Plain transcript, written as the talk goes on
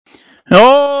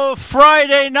Oh,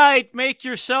 Friday night, make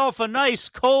yourself a nice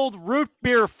cold root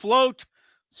beer float,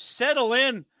 settle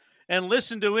in, and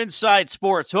listen to Inside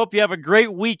Sports. Hope you have a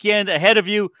great weekend ahead of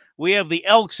you. We have the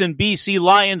Elks and BC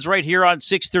Lions right here on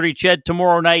 6:30 CHED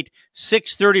tomorrow night,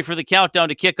 6:30 for the countdown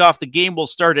to kick off. The game will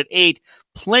start at 8.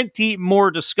 Plenty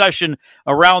more discussion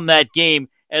around that game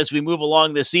as we move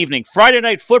along this evening. Friday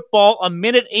night football,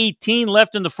 1:18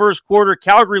 left in the first quarter.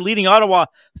 Calgary leading Ottawa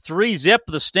 3-0.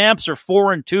 The Stamps are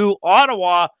 4-2.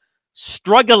 Ottawa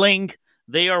struggling.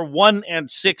 They are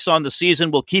 1-6 on the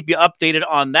season. We'll keep you updated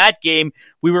on that game.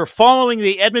 We were following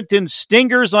the Edmonton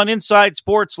Stingers on Inside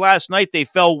Sports last night. They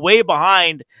fell way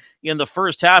behind in the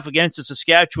first half against the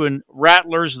Saskatchewan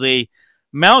Rattlers. They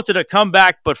mounted a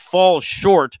comeback but fall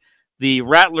short. The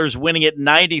Rattlers winning it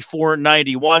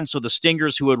 94-91, so the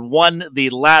Stingers, who had won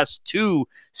the last two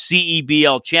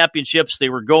CEBL championships, they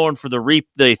were going for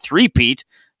the three-peat.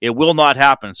 It will not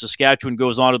happen. Saskatchewan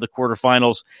goes on to the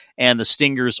quarterfinals, and the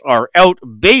Stingers are out.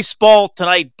 Baseball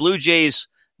tonight, Blue Jays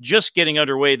just getting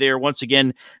underway there, once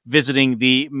again visiting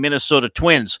the Minnesota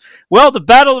Twins. Well, the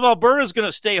Battle of Alberta is going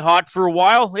to stay hot for a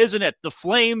while, isn't it? The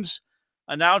Flames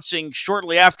announcing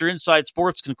shortly after Inside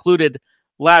Sports concluded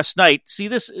last night. See,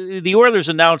 the Oilers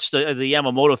announced the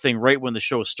Yamamoto thing right when the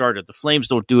show started. The Flames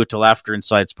don't do it till after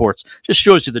Inside Sports. Just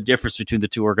shows you the difference between the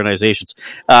two organizations.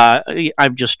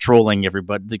 I'm just trolling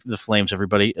everybody, the Flames,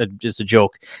 everybody. Just a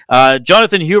joke.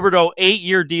 Jonathan Huberdeau,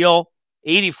 8-year deal,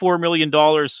 $84 million,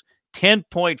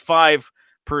 10.5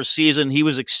 per season. He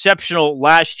was exceptional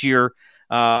last year.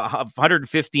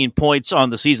 115 points on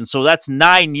the season. So that's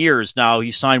 9 years now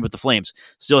he's signed with the Flames.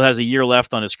 Still has a year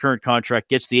left on his current contract,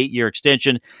 gets the 8-year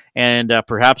extension, and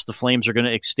perhaps the Flames are going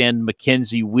to extend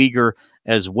Mackenzie Weegar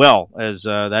as well, as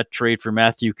that trade for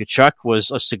Matthew Tkachuk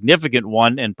was a significant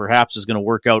one and perhaps is going to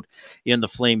work out in the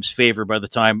Flames' favor by the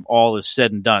time all is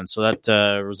said and done. So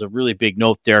that was a really big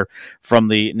note there from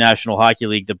the National Hockey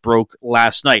League that broke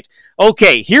last night.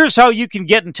 Okay, here's how you can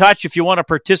get in touch if you want to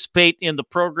participate in the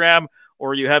program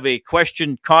or you have a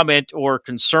question, comment, or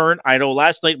concern. I know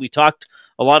last night we talked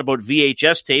a lot about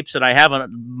VHS tapes, and I have a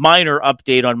minor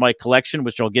update on my collection,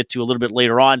 which I'll get to a little bit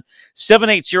later on.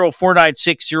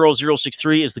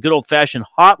 780-496-0063 is the good old-fashioned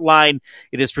hotline.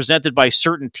 It is presented by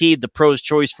CertainTeed, the pro's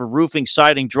choice for roofing,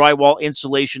 siding, drywall,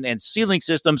 insulation, and ceiling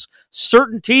systems.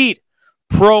 CertainTeed,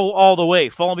 pro all the way.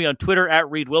 Follow me on Twitter at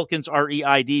Reid Wilkins,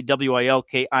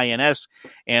 ReidWilkins.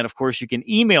 And, of course, you can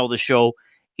email the show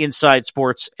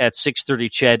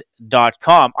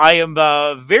insidesports@630ched.com. I am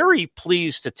very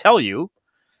pleased to tell you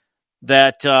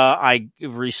that I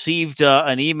received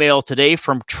an email today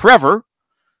from Trevor,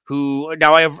 who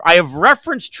now I have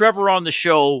referenced Trevor on the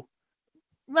show,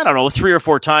 I don't know, 3 or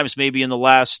 4 times maybe in the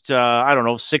last,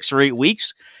 6 or 8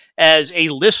 weeks as a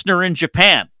listener in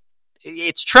Japan.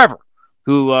 It's Trevor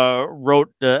who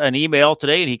wrote an email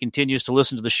today, and he continues to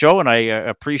listen to the show, and I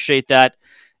appreciate that.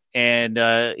 And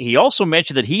he also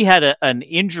mentioned that he had an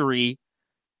injury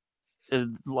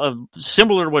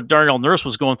similar to what Darnell Nurse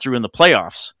was going through in the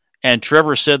playoffs. And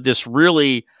Trevor said this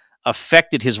really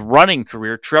affected his running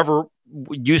career. Trevor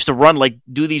used to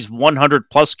do these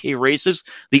 100+ K races,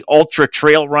 the ultra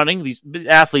trail running. These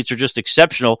athletes are just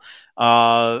exceptional.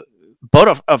 About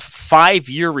a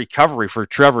 5-year recovery for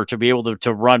Trevor to be able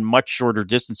to run much shorter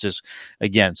distances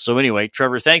again. So anyway,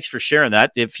 Trevor, thanks for sharing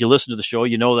that. If you listen to the show,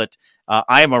 you know that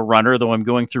I am a runner, though I'm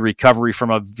going through recovery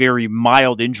from a very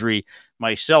mild injury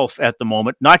myself at the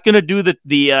moment. Not going to do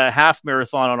the half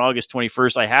marathon on August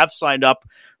 21st. I have signed up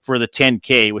for the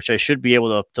 10K, which I should be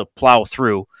able to plow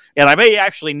through. And I may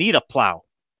actually need a plow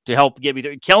to help get me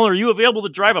there. Kellen, are you available to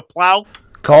drive a plow?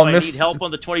 Call I need help on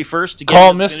the 21st. To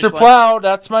call Mr. Plow.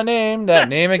 That's my name. That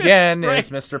name again right. Is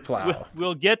Mr. Plow.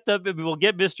 We'll get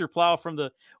Mr. Plow from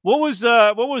the. What was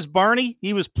Barney?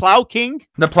 He was Plow King.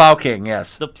 The Plow King,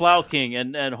 yes. The Plow King,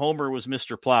 and Homer was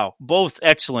Mr. Plow. Both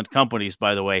excellent companies,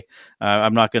 by the way.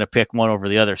 I'm not going to pick one over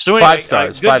the other. So anyway, 5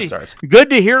 stars. 5 stars.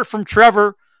 Good to hear from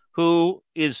Trevor, who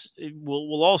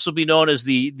will also be known as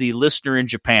the listener in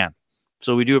Japan.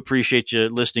 So we do appreciate you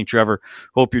listening, Trevor.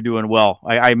 Hope you're doing well.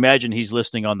 I imagine he's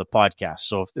listening on the podcast.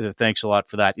 So thanks a lot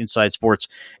for that. Inside Sports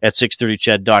at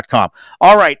 630ched.com.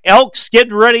 All right, Elks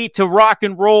getting ready to rock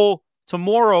and roll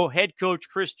tomorrow. Head coach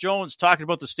Chris Jones talking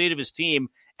about the state of his team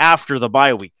after the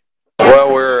bye week.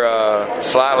 Well, we're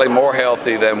slightly more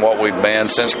healthy than what we've been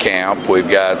since camp. We've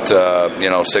got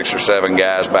 6 or 7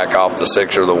 guys back off the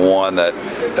 6 or the 1 that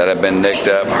have been nicked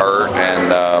up, hurt,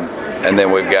 and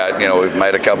then we've got we've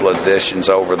made a couple of additions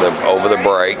over the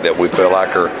break that we feel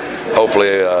like are hopefully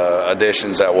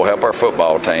additions that will help our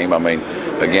football team. I mean,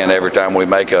 again, every time we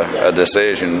make a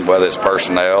decision, whether it's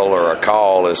personnel or a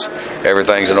call, is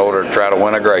everything's in order to try to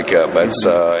win a Grey Cup. It's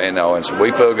and so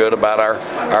we feel good about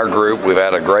our group. We've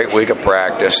had a great week of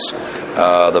practice.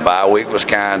 The bye week was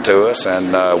kind to us,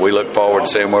 and we look forward to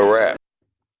seeing where we're at.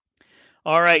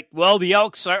 All right. Well, the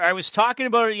Elks, I was talking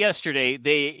about it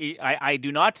yesterday. I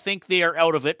do not think they are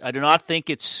out of it. I do not think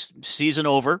it's season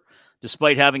over,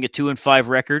 despite having a 2-5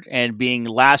 record and being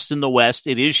last in the West.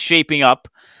 It is shaping up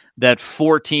that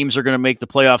 4 teams are going to make the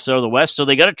playoffs out of the West. So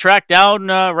they got to track down,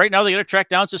 right now, they got to track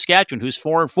down Saskatchewan, who's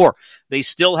 4-4. They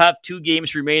still have 2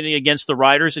 games remaining against the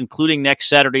Riders, including next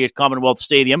Saturday at Commonwealth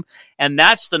Stadium. And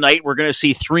that's the night we're going to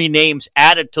see 3 names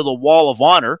added to the Wall of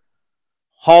Honor: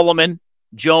 Holloman,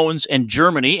 Jones, and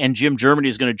Germany. And Jim Germany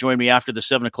is going to join me after the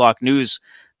 7 o'clock news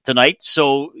tonight.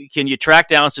 So can you track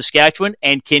down Saskatchewan,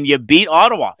 and can you beat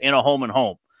Ottawa in a home and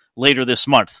home later this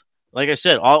month? Like I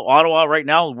said, Ottawa right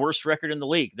now, worst record in the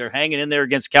league. They're hanging in there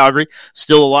against Calgary.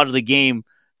 Still a lot of the game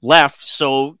left.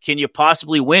 So can you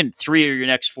possibly win 3 of your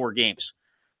next 4 games?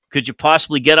 Could you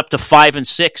possibly get up to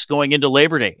 5-6 going into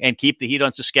Labor Day and keep the heat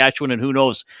on Saskatchewan, and who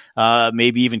knows,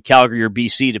 maybe even Calgary or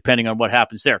BC, depending on what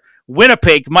happens there.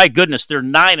 Winnipeg, my goodness, they're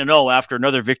 9-0 after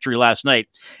another victory last night,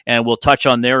 and we'll touch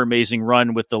on their amazing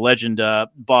run with the legend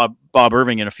Bob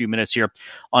Irving in a few minutes here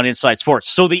on Inside Sports.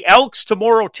 So the Elks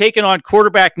tomorrow taking on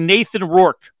quarterback Nathan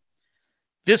Rourke.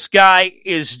 This guy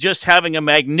is just having a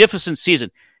magnificent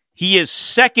season. He is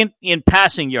second in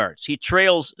passing yards. He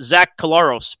trails Zach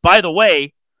Collaros. By the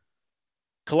way,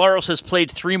 Collaros has played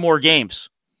 3 more games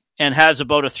and has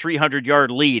about a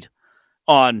 300-yard lead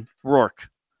on Rourke.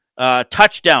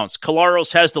 Touchdowns,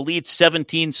 Collaros has the lead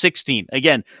 17-16.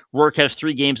 Again, Rourke has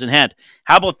 3 games in hand.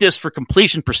 How about this for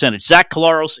completion percentage? Zach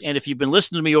Collaros, and if you've been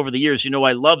listening to me over the years, you know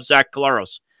I love Zach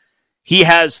Collaros. He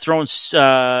has thrown.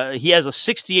 He has a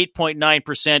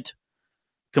 68.9%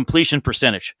 completion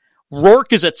percentage.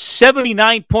 Rourke is at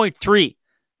 79.3.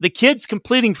 The kid's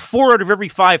completing 4 out of every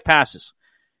 5 passes.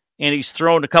 And he's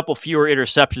thrown a couple fewer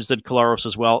interceptions than Collaros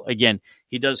as well. Again,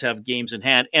 he does have games in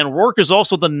hand. And Rourke is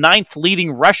also the 9th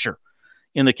leading rusher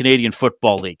in the Canadian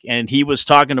Football League. And he was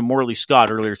talking to Morley Scott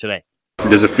earlier today.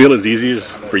 Does it feel as easy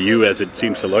for you as it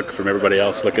seems to look from everybody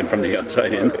else looking from the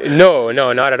outside in? No,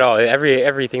 not at all.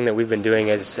 Everything that we've been doing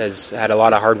has had a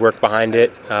lot of hard work behind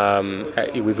it.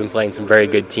 We've been playing some very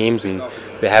good teams, and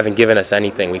they haven't given us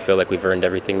anything. We feel like we've earned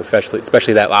everything,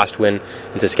 especially that last win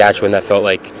in Saskatchewan. That felt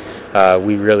like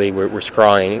we really were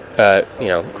scrawling,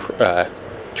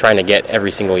 trying to get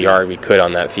every single yard we could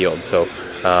on that field. So,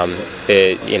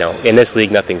 in this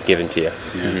league, nothing's given to you.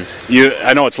 Yeah. Mm-hmm.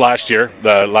 I know it's last year,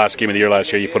 the last game of the year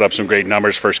last year. You put up some great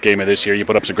numbers. First game of this year, you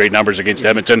put up some great numbers against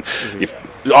Edmonton.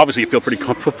 Mm-hmm. Obviously, you feel pretty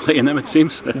comfortable playing them. It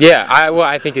seems. Yeah,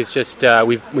 I think it's just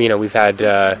we've had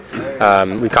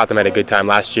we caught them at a good time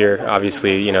last year.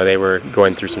 Obviously, they were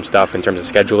going through some stuff in terms of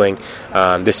scheduling.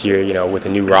 This year, with a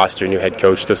new roster, new head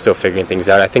coach, still figuring things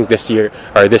out. I think this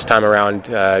time around,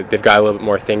 they've got a little bit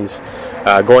more things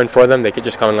going for them. They could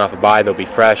just coming off a bye. They'll be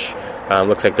fresh.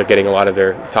 Looks like they're getting a lot of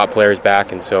their top players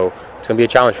back, and so it's going to be a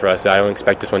challenge for us. I don't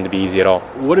expect this one to be easy at all.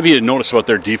 What have you noticed about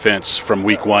their defense from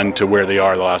week 1 to where they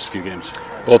are the last few games?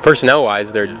 Well,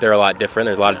 personnel-wise, they're a lot different.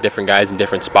 There's a lot of different guys in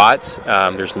different spots.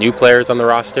 There's new players on the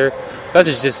roster. So that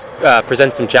just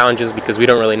presents some challenges because we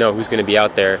don't really know who's going to be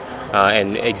out there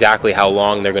and exactly how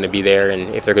long they're going to be there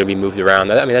and if they're going to be moved around.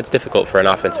 That's difficult for an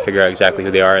offense to figure out exactly who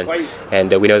they are.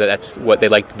 And we know that that's what they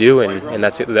like to do, and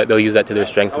that they'll use that to their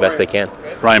strength the best they can.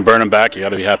 Ryan Burnham back. You got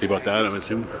to be happy about that, I'm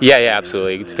assuming. Yeah,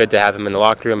 absolutely. It's good to have him in the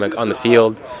locker room, on the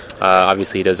field.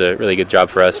 Obviously, he does a really good job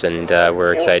for us, and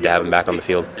we're excited to have him back on the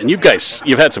field. And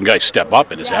you've had some guys step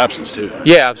up in his absence too.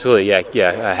 Yeah, absolutely.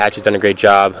 Yeah. Hatch has done a great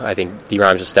job. I think D.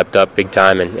 Rhymes has stepped up big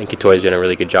time, and Katoy's done a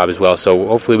really good job as well. So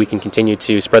hopefully we can continue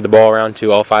to spread the ball around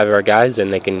to all 5 of our guys,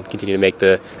 and they can continue to make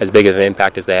as big of an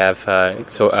impact as they have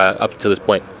up to this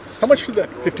point. How much did that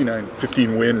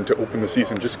 59-15 win to open the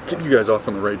season just get you guys off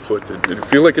on the right foot? Did it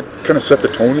feel like it kind of set the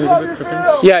tone a little bit for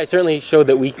things? Yeah, it certainly showed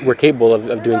that we're capable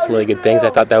of doing some really good things.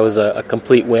 I thought that was a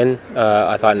complete win.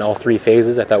 I thought in all 3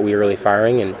 phases, I thought we were really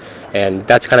firing, and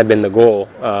that's kind of been the goal.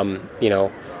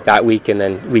 That week, and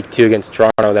then week 2 against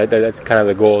Toronto, that's kind of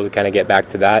the goal, to kind of get back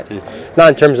to that, and not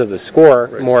in terms of the score,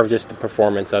 more of just the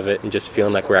performance of it and just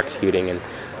feeling like we're executing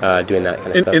and doing that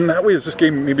kind of stuff. In that way, is this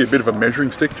game maybe a bit of a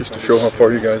measuring stick just to show how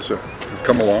far you guys have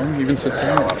come along even since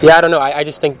then? Yeah, I don't know. I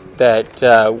just think that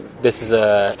this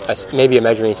is maybe a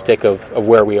measuring stick of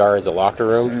where we are as a locker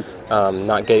room.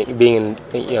 Not getting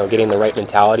the right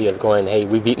mentality of going, hey,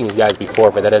 we've beaten these guys before,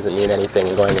 but that doesn't mean anything.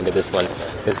 And going into this one,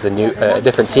 this is a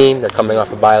different team. They're coming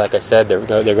off a bye, like I said. They're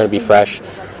going to be fresh.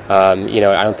 I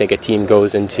don't think a team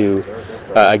goes into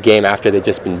a game after they've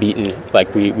just been beaten,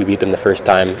 like we beat them the first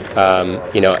time,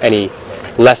 any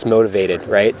less motivated,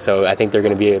 right? So I think they're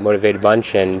going to be a motivated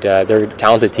bunch, and they're a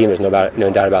talented team. There's no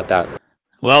doubt about that.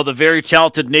 Well, the very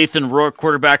talented Nathan Rourke,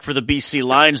 quarterback for the BC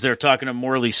Lions, they're talking to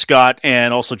Morley Scott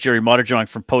and also Jerry Mottejong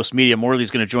from Post Media. Morley's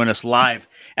going to join us live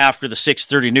after the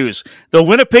 6:30 news. The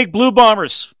Winnipeg Blue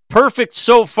Bombers, perfect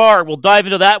so far. We'll dive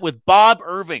into that with Bob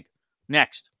Irving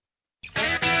next.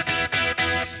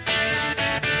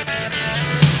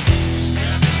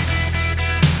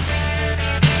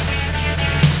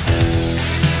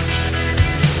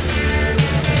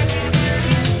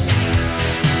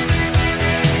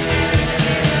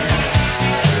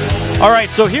 All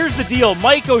right, so here's the deal.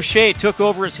 Mike O'Shea took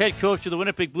over as head coach of the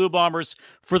Winnipeg Blue Bombers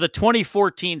for the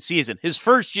 2014 season. His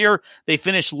first year, they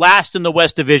finished last in the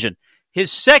West Division.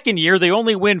 His second year, they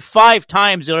only win 5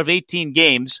 times out of 18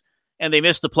 games, and they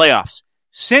missed the playoffs.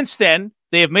 Since then,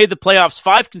 they have made the playoffs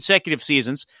 5 consecutive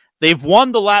seasons. They've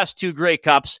won the last 2 Grey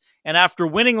Cups, and after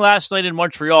winning last night in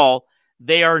Montreal,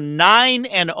 they are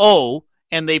 9-0,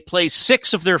 and they play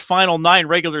 6 of their final 9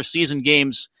 regular season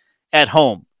games at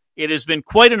home. It has been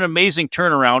quite an amazing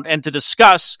turnaround, and to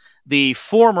discuss the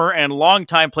former and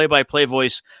longtime play-by-play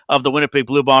voice of the Winnipeg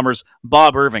Blue Bombers,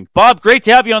 Bob Irving. Bob, great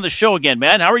to have you on the show again,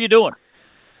 man. How are you doing?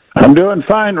 I'm doing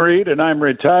fine, Reed, and I'm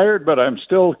retired, but I'm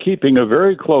still keeping a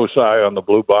very close eye on the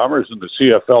Blue Bombers and the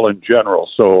CFL in general,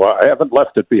 so I haven't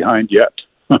left it behind yet.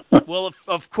 Well,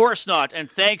 of course not,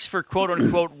 and thanks for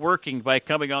quote-unquote working by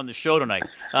coming on the show tonight.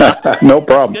 No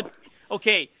problem. Good.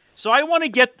 Okay. So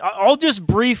I'll just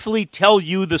briefly tell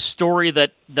you the story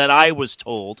that I was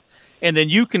told, and then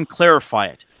you can clarify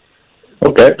it.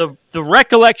 Okay. The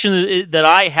recollection that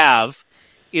I have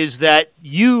is that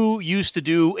you used to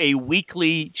do a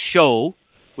weekly show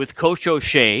with Coach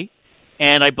O'Shea,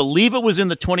 and I believe it was in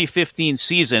the 2015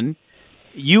 season.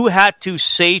 You had to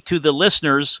say to the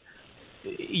listeners,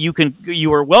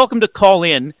 you are welcome to call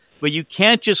in, but you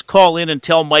can't just call in and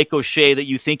tell Mike O'Shea that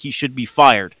you think he should be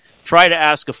fired. Try to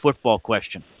ask a football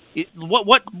question.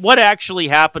 What actually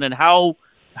happened, and how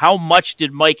much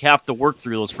did Mike have to work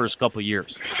through those first couple of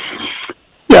years?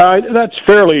 Yeah, that's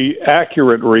fairly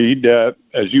accurate, Reed.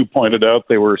 As you pointed out,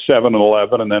 they were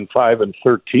 7-11 and then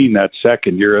 5-13 that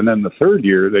second year, and then the third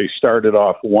year they started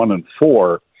off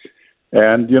 1-4.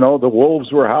 And the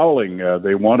Wolves were howling.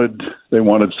 They wanted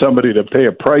somebody to pay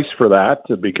a price for that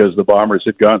because the Bombers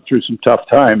had gone through some tough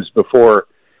times before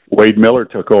Wade Miller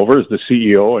took over as the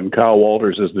CEO and Kyle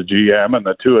Walters as the GM, and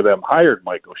the two of them hired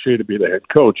Mike O'Shea to be the head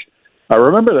coach. I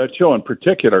remember that show in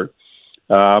particular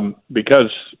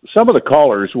because some of the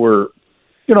callers were,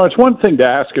 it's one thing to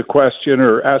ask a question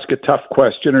or ask a tough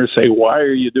question or say, why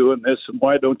are you doing this and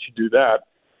why don't you do that?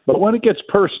 But when it gets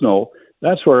personal,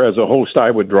 that's where, as a host,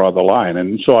 I would draw the line.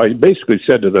 And so I basically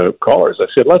said to the callers, I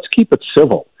said, let's keep it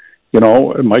civil.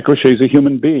 Mike O'Shea's a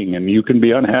human being, and you can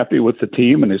be unhappy with the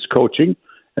team and his coaching,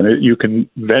 and you can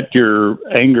vent your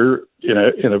anger in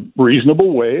a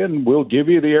reasonable way, and we'll give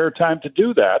you the airtime to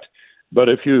do that. But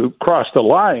if you cross the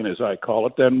line, as I call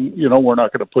it, then, we're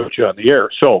not going to put you on the air.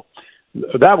 So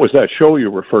that was that show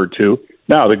you referred to.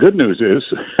 Now, the good news is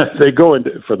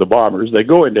for the Bombers, they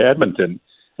go into Edmonton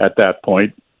at that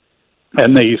point,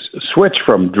 and they switch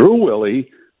from Drew Willie,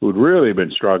 who'd really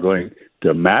been struggling,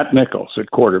 to Matt Nichols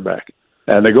at quarterback.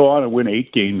 And they go on and win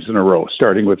 8 games in a row,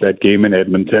 starting with that game in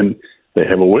Edmonton. They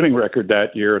have a winning record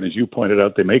that year, and as you pointed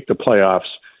out, they make the playoffs,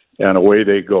 and away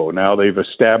they go. Now they've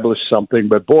established something,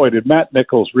 but boy, did Matt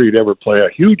Nichols Reed ever play a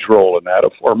huge role in that, a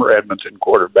former Edmonton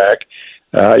quarterback.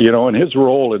 And his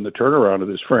role in the turnaround of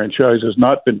this franchise has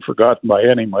not been forgotten by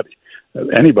anybody.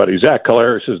 Zach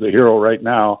Collaros is the hero right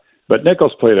now, but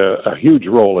Nichols played a huge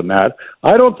role in that.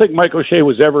 I don't think Mike O'Shea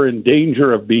was ever in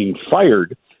danger of being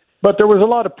fired, but there was a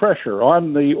lot of pressure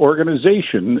on the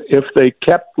organization if they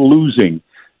kept losing,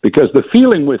 because the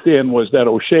feeling within was that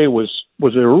O'Shea was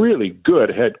a really good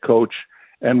head coach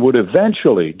and would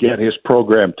eventually get his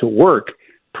program to work,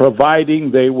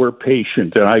 providing they were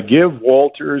patient. And I give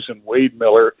Walters and Wade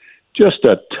Miller just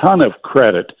a ton of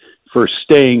credit for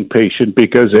staying patient,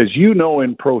 because as you know,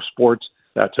 in pro sports,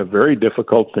 that's a very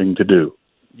difficult thing to do.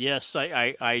 Yes,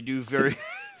 I do very,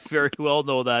 very well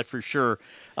know that for sure.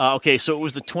 Okay, so it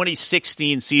was the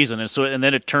 2016 season, and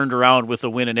then it turned around with a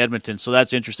win in Edmonton. So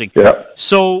that's interesting. Yeah.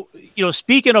 So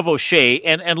speaking of O'Shea,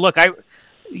 and look,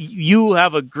 you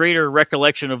have a greater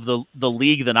recollection of the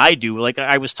league than I do. Like,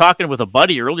 I was talking with a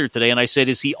buddy earlier today, and I said,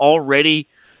 is he already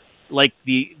like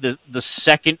the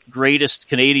second greatest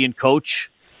Canadian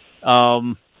coach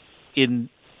in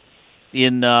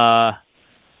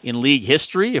in league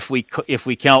history if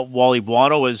we count Wally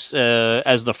Buono as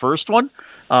the first one.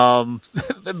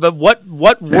 But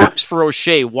what works for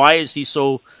O'Shea? Why is he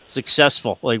so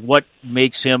successful? Like, what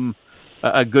makes him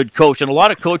a good coach? And a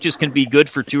lot of coaches can be good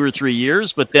for 2 or 3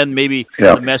 years, but then maybe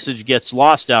the message gets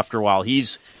lost after a while.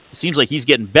 It seems like he's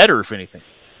getting better, if anything.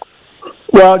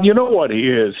 Well, you know what he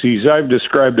is. I've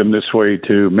described him this way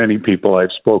to many people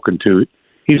I've spoken to.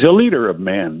 He's a leader of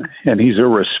men, and he's a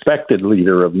respected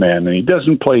leader of men, and he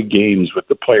doesn't play games with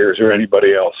the players or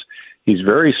anybody else. He's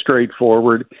very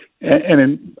straightforward, and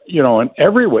in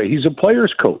every way, he's a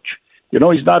player's coach.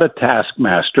 He's not a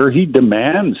taskmaster. He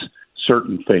demands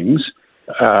certain things,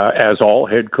 as all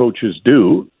head coaches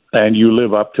do, and you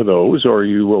live up to those or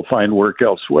you will find work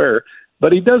elsewhere.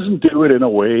 But he doesn't do it in a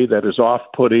way that is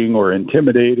off-putting or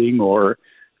intimidating or,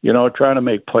 trying to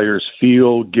make players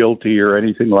feel guilty or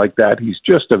anything like that. He's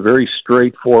just a very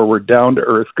straightforward,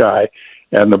 down-to-earth guy.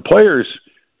 And the players,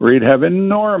 Reed, have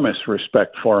enormous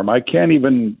respect for him. I can't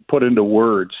even put into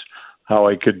words how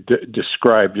I could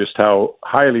describe just how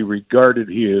highly regarded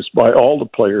he is by all the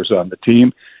players on the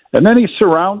team. And then he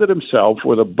surrounded himself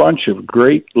with a bunch of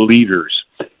great leaders.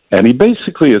 And he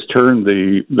basically has turned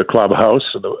the clubhouse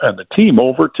and the team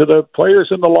over to the players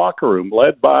in the locker room,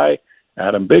 led by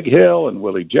Adam Bighill and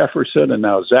Willie Jefferson and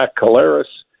now Zach Collaros,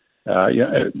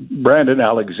 Brandon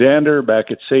Alexander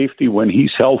back at safety when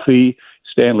he's healthy,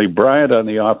 Stanley Bryant on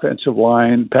the offensive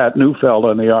line, Pat Neufeld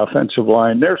on the offensive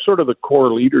line. They're sort of the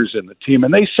core leaders in the team,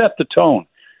 and they set the tone.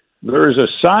 There's a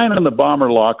sign in the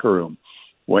Bomber locker room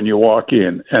when you walk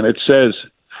in, and it says,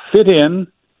 fit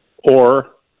in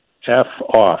or F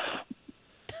off.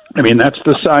 I mean, that's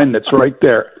the sign that's right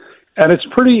there. And that's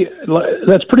pretty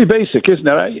basic, isn't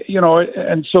it?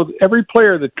 And so every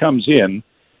player that comes in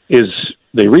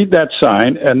they read that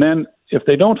sign, and then if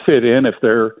they don't fit in, if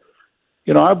they're,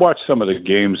 I've watched some of the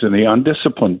games and the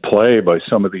undisciplined play by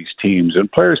some of these teams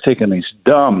and players taking these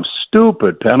dumb,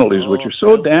 stupid penalties, which are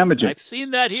so damaging. I've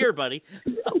seen that here, buddy.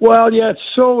 Well, yeah, it's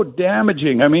so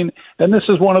damaging. I mean, and this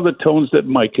is one of the tones that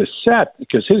Mike has set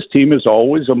because his team is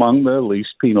always among the least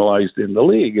penalized in the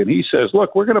league. And he says,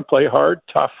 look, we're going to play hard,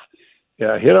 tough,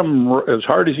 hit them as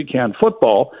hard as you can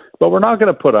football, but we're not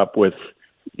going to put up with,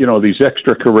 these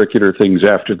extracurricular things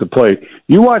after the play.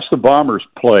 You watch the Bombers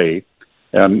play,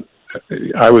 and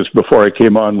before I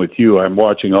came on with you, I'm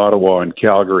watching Ottawa and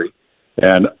Calgary,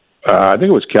 and I think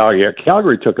it was Calgary.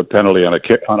 Calgary took a penalty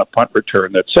on a punt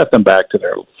return that set them back to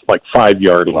their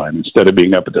 5-yard line instead of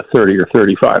being up at the 30 or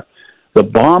 35. The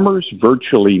Bombers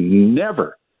virtually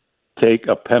never take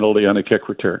a penalty on a kick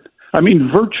return. I mean,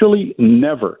 virtually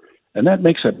never. And that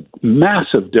makes a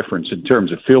massive difference in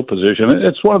terms of field position.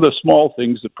 It's one of the small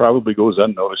things that probably goes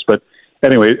unnoticed. But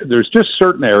anyway, there's just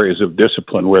certain areas of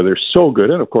discipline where they're so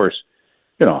good. And, of course,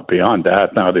 beyond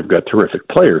that, now they've got terrific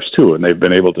players, too. And they've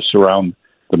been able to surround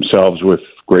themselves with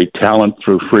great talent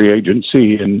through free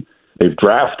agency. And they've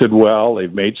drafted well.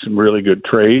 They've made some really good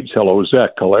trades. Hello,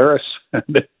 Zach Collaros.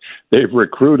 They've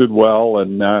recruited well.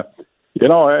 And,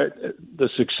 the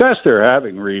success they're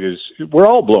having, Reed, is we're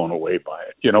all blown away by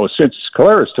it. Since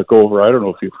Collaros took over, I don't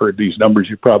know if you've heard these numbers,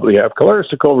 you probably have. Collaros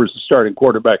took over as the starting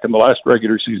quarterback in the last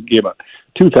regular season game of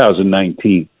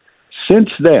 2019. Since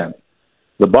then,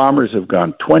 the Bombers have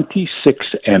gone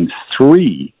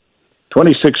 26-3,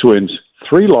 26 wins,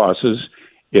 3 losses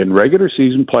in regular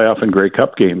season playoff and Grey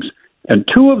Cup games. And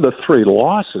 2 of the 3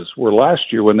 losses were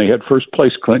last year when they had first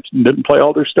place clinched and didn't play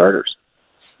all their starters.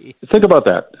 Jeez. Think about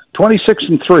that.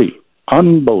 26-3.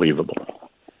 Unbelievable.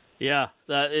 Yeah,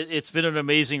 it's been an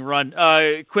amazing run.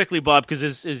 Quickly, Bob, because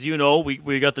as you know,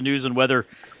 we got the news and weather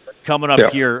coming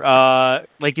up here.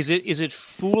 Is it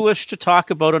foolish to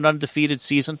talk about an undefeated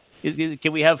season?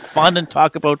 Can we have fun and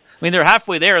talk about? I mean, they're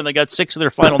halfway there and they got 6 of their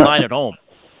final 9 at home.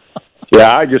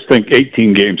 Yeah, I just think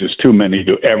 18 games is too many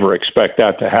to ever expect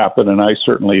that to happen, and I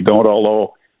certainly don't.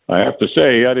 Although I have to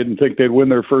say, I didn't think they'd win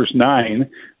their first 9.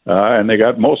 And they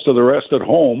got most of the rest at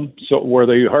home, so where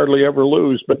they hardly ever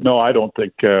lose. But no, I don't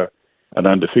think an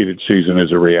undefeated season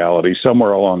is a reality.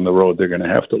 Somewhere along the road, they're going to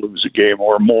have to lose a game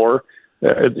or more.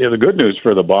 The good news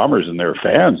for the Bombers and their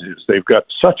fans is they've got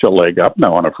such a leg up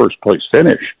now on a first-place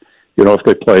finish. If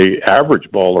they play average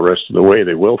ball the rest of the way,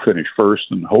 they will finish first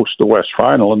and host the West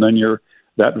Final, and then you're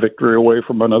that victory away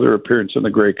from another appearance in the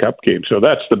Grey Cup game. So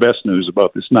that's the best news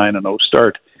about this 9-0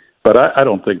 start. But I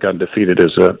don't think undefeated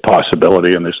is a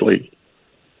possibility in this league.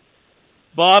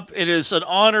 Bob, it is an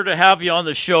honor to have you on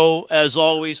the show, as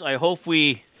always. I hope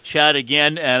we chat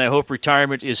again, and I hope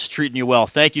retirement is treating you well.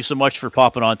 Thank you so much for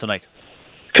popping on tonight.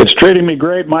 It's treating me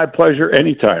great. My pleasure.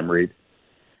 Anytime, Reed.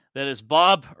 That is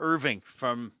Bob Irving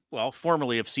from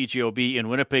formerly of CJOB in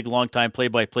Winnipeg, longtime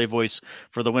play-by-play voice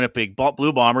for the Winnipeg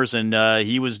Blue Bombers, and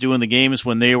he was doing the games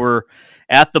when they were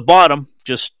at the bottom,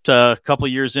 just a couple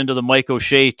of years into the Mike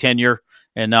O'Shea tenure,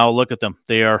 and now look at them.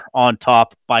 They are on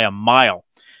top by a mile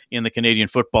in the Canadian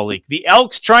Football League. The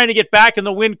Elks trying to get back in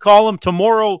the win column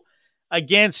tomorrow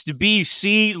against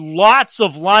BC. Lots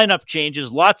of lineup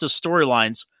changes, lots of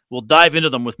storylines. We'll dive into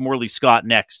them with Morley Scott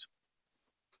next.